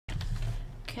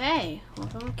Okay,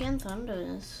 welcome again,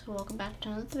 Thunders. Welcome back to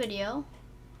another video.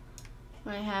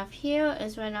 What I have here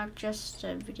is right now just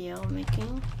a video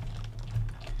making.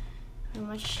 Pretty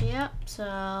much, yep,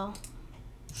 so...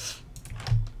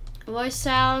 Voice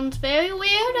sounds very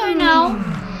weird, I know.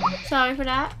 Sorry for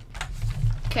that.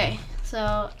 Okay,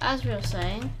 so as we were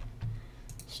saying,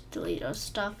 just delete our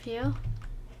stuff here.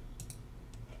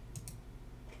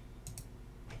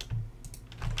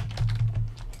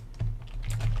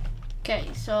 Okay,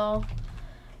 so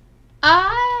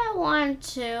I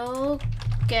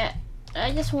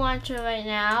just want to right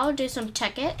now do some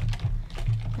Tekkit.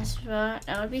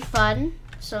 That would be fun.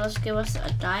 So let's give us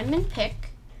a diamond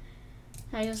pick.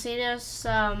 Now you'll see there's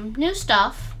some new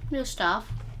stuff. We're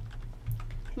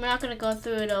not gonna go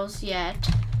through those yet.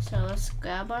 So let's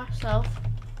grab ourselves.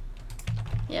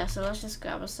 Yeah, so let's just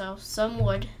grab ourselves some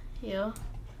wood here.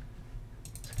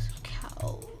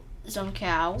 Some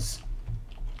cows.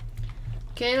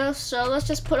 Okay, so let's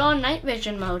just put on night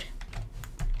vision mode.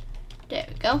 There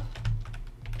we go.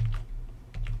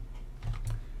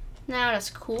 Now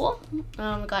that's cool. We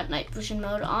got night vision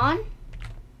mode on.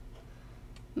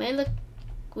 May look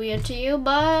weird to you,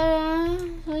 but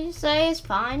what you say is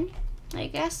fine, I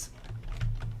guess.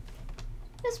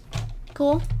 It's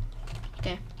cool.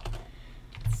 Okay.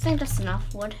 I think that's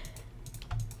enough wood.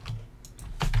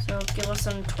 So give us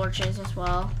some torches as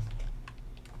well.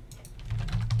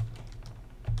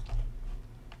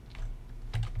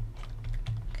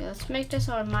 Okay, let's make this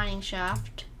our mining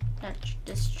shaft. That's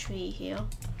this tree here.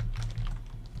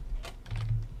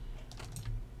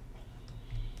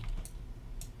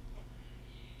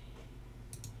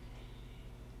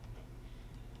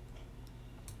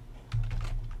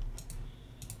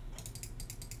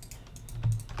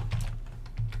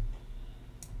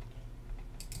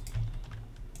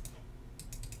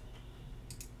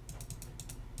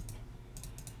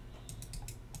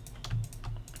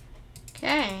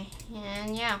 Okay,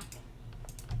 and yeah,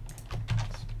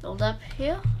 let's build up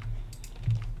here.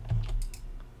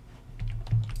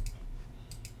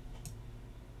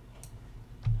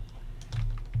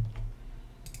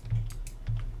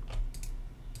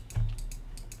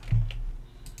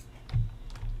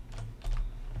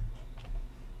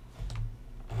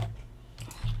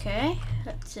 Okay,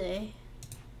 let's see,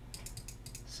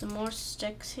 some more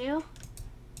sticks here.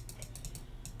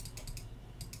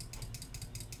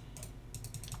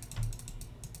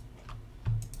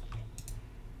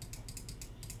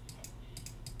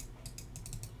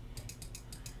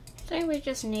 I think we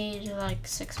just need like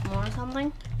 6 more or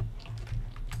something.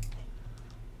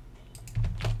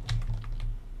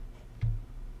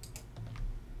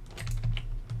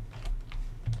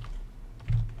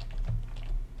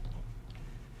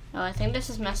 Oh, I think this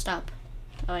is messed up.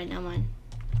 Oh wait, never mind.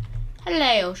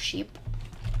 Hello, sheep.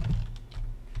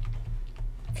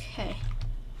 Okay.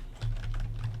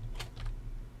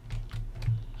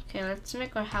 Okay, let's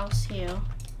make our house here.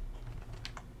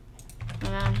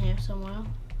 Around here somewhere.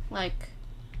 Like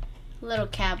a little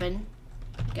cabin,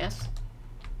 I guess.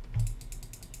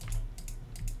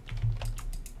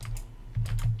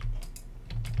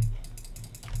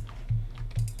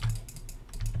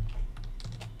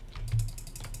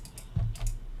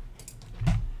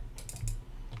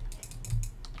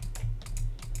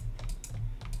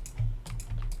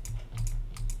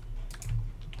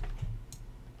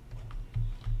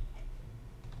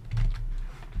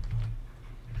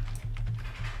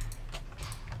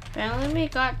 Apparently we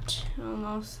got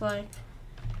almost like,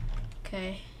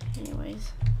 okay,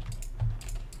 anyways.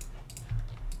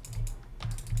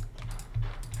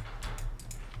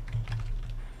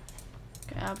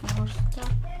 Grab more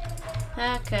stuff.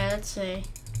 Okay, let's see.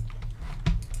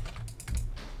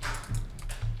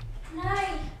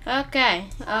 Okay,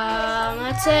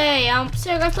 let's see.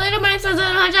 See you guys later. My name's Susan.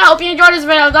 I hope you enjoyed this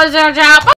video.